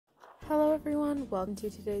Hello everyone, welcome to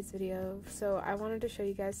today's video. So I wanted to show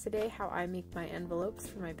you guys today how I make my envelopes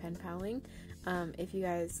for my pen paling. If you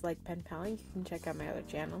guys like pen paling, you can check out my other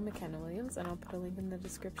channel, McKenna Williams, and I'll put a link in the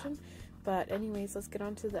description. But anyways, let's get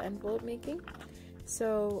on to the envelope making.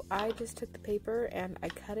 So I just took the paper and I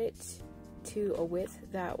cut it to a width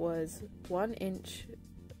that was 1 inch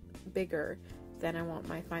bigger than I want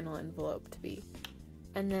my final envelope to be.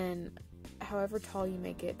 And then however tall you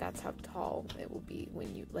make it, that's how tall it will be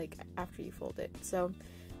when you, after you fold it. So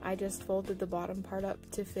I just folded the bottom part up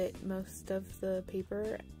to fit most of the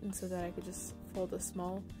paper, and so that I could just fold a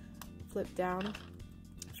small flip down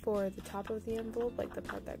for the top of the envelope, like the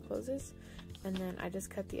part that closes, and then I just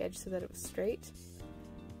cut the edge so that it was straight.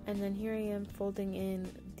 And then here I am folding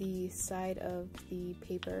in the side of the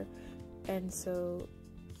paper, and so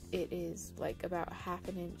it is like about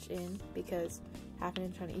 1/2 inch in, because 1/2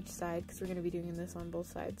 inch on each side, because we're going to be doing this on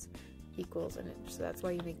both sides, equals an inch. So that's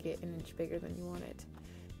why you make it 1 inch bigger than you want it.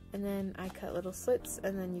 And then I cut little slits,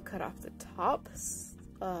 and then you cut off the top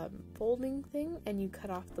folding thing, and you cut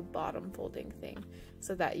off the bottom folding thing,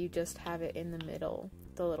 so that you just have it in the middle,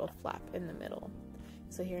 the little flap in the middle.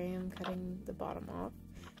 So here I am cutting the bottom off,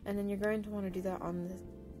 and then you're going to want to do that on the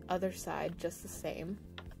other side just the same.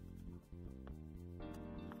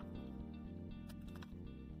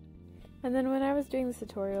 And then when I was doing this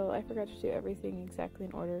tutorial, I forgot to do everything exactly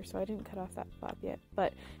in order, so I didn't cut off that flap yet.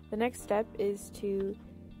 But the next step is to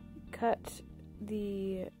cut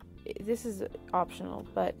this is optional,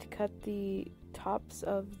 but cut the tops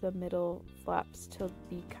of the middle flaps to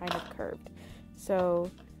be kind of curved.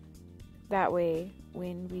 So that way,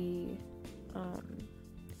 when we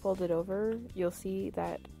fold it over, you'll see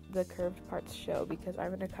that the curved parts show, because I'm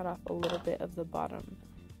going to cut off a little bit of the bottom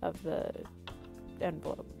of the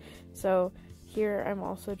envelope. So here I'm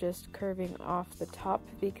also just curving off the top,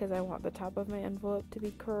 because I want the top of my envelope to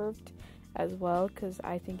be curved as well, because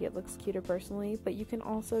I think it looks cuter personally. But you can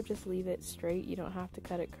also just leave it straight, you don't have to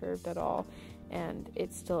cut it curved at all, and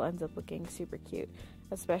it still ends up looking super cute,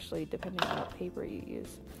 especially depending on what paper you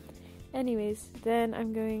use. Anyways, then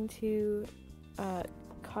I'm going to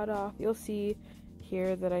cut off. You'll see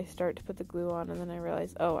here that I start to put the glue on, and then I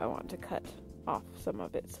realize, oh, I want to cut off some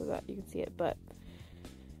of it so that you can see it. But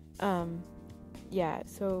yeah,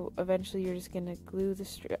 so eventually you're just gonna glue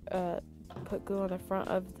the put glue on the front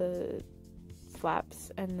of the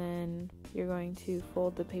flaps, and then you're going to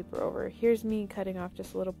fold the paper over. Here's me cutting off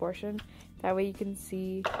just a little portion, that way you can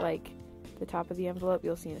see like the top of the envelope.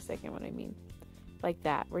 You'll see in a second what I mean, like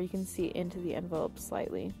that, where you can see into the envelope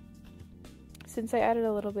slightly. Since I added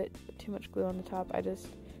a little bit too much glue on the top, I just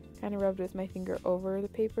kind of rubbed with my finger over the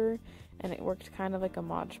paper, and it worked kind of like a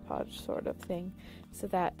Mod Podge sort of thing, so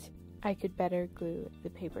that I could better glue the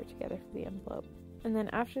paper together for the envelope. And then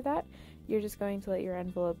after that, you're just going to let your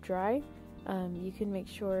envelope dry. You can make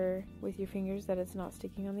sure with your fingers that it's not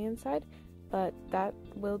sticking on the inside, but that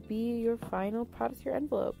will be your final product, your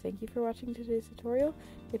envelope. Thank you for watching today's tutorial.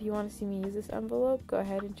 If you want to see me use this envelope, go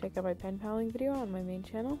ahead and check out my pen paling video on my main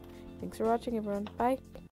channel. Thanks for watching, everyone. Bye!